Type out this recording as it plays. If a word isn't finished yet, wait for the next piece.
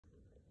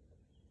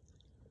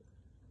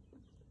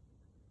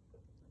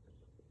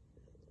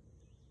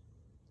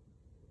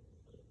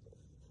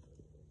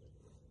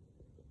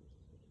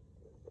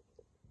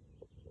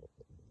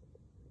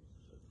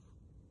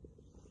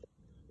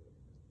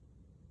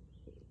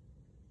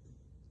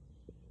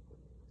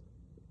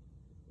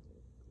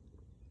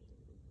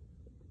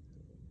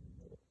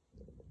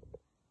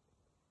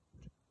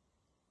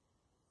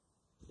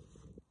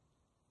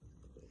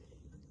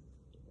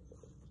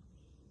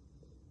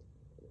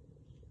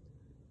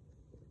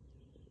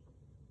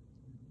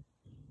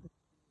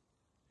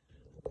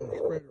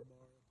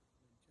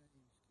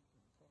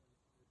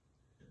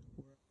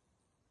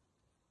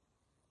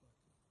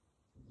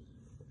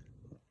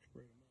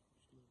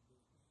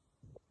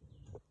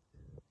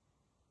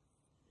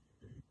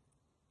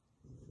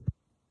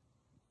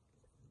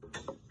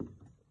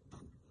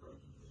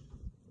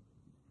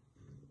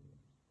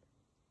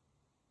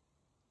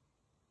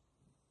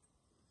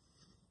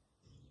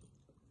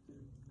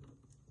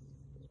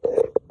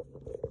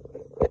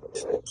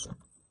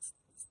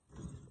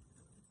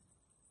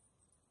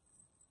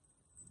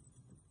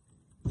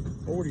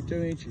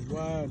.42 inches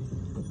wide,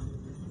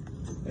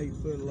 8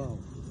 foot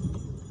long.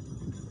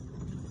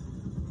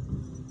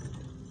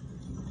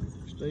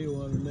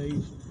 Steel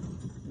underneath,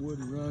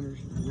 wooden runners,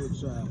 wood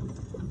side.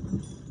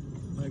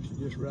 Makes it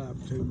just right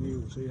for 2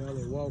 mules. See how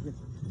they're walking?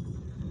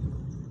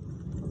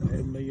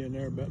 Had me in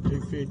there about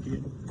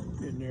 250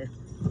 in there.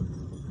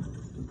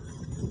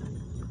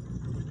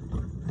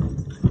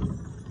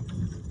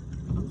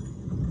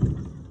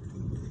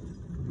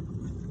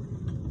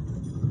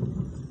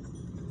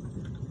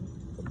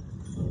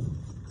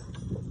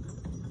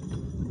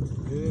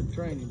 Good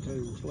training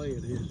tool,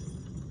 sled is.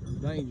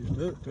 They're dangerous to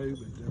hook to,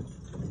 but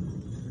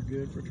they're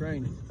good for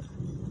training.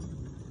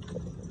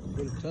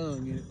 Put a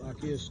tongue in it like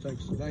this,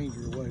 takes the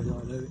danger away a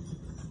lot of it.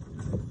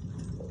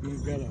 If you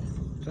ain't got a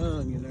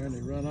tongue in there and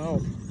they run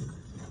off,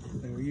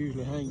 they'll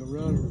usually hang a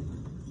runner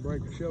and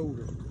break a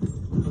shoulder.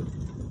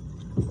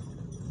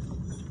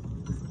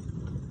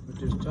 Put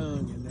this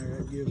tongue in there,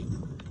 that gives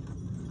them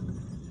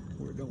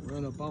where it don't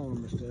run up on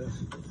them and stuff.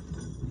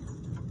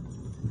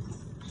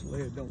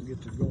 Sled don't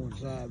get to going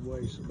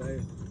sideways so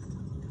bad.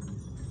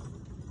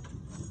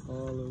 Oh,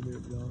 a little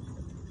bit gone.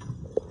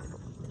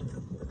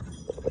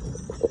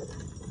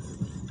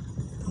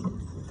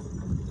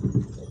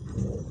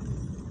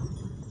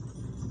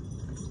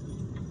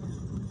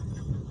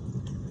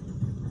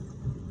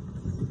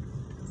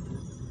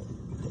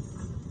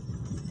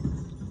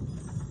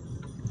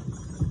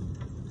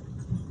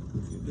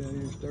 Get down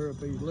here and stir up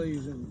these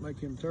leaves and make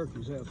them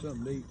turkeys have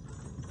something to eat.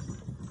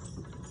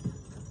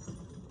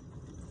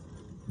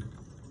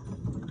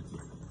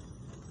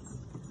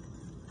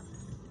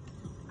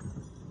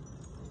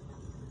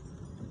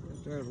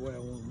 There's the way I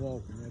want them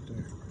walking right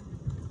there.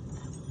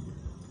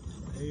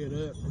 Head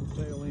up,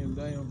 tail end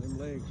down, them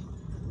legs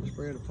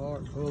spread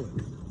apart, pull it.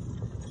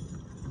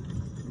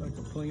 Make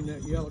them clean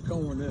that yellow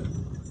corn up.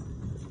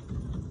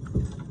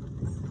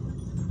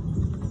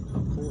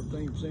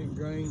 14%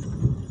 grain,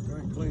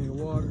 drink plenty of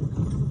water.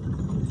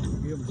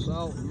 Give them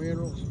salt and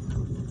minerals.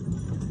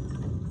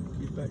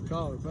 Keep that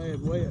collar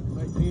pad wet,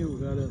 make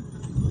mules out of it.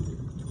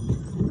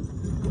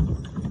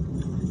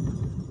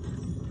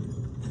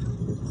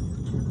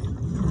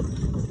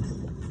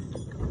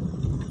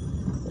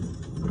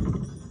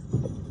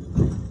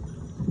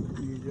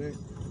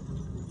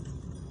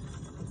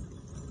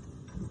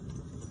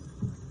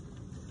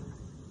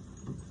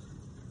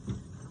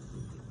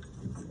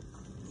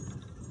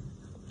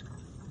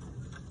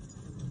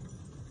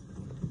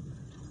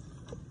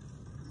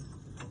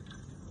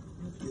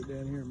 Get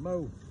down here and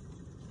mow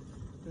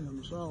down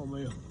the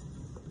sawmill.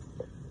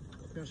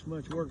 Got so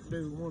much work to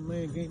do, one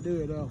man can't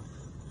do it all.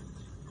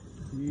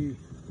 Yeah.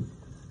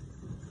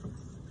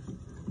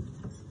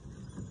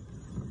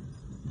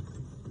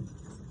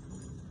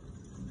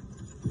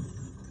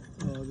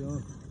 Oh,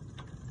 John.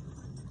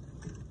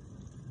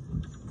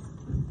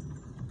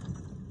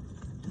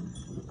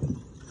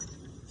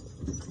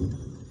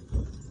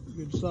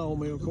 Good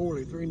sawmill,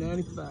 quarterly,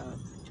 $3.95.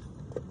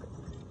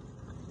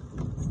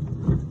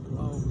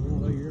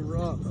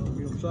 Rock, I'll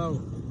get them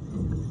sold.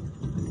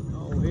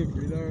 All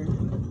hickory there.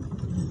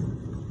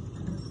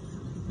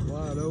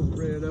 White oak,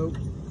 red oak.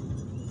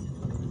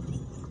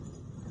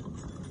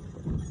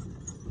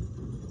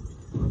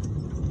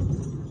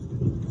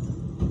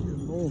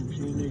 Good mowing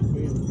machine needs to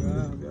be in the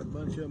dry. I've got a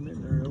bunch of them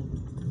in there though.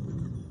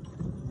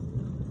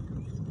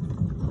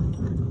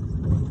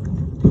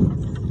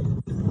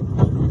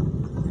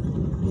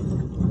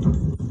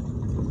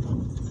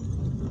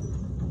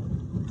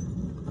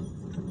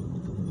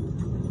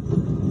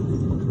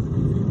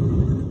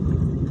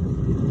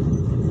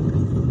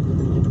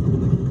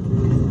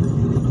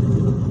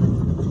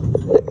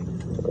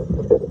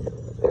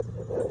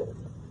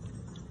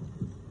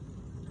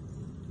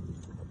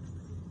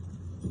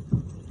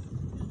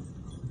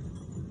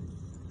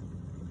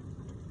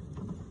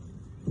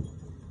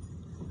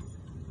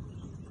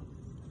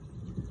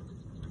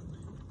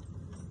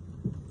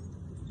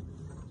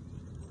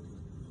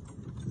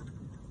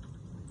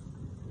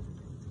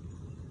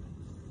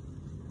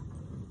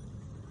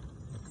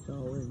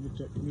 Oh, get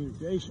that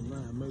communication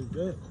line moved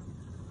up.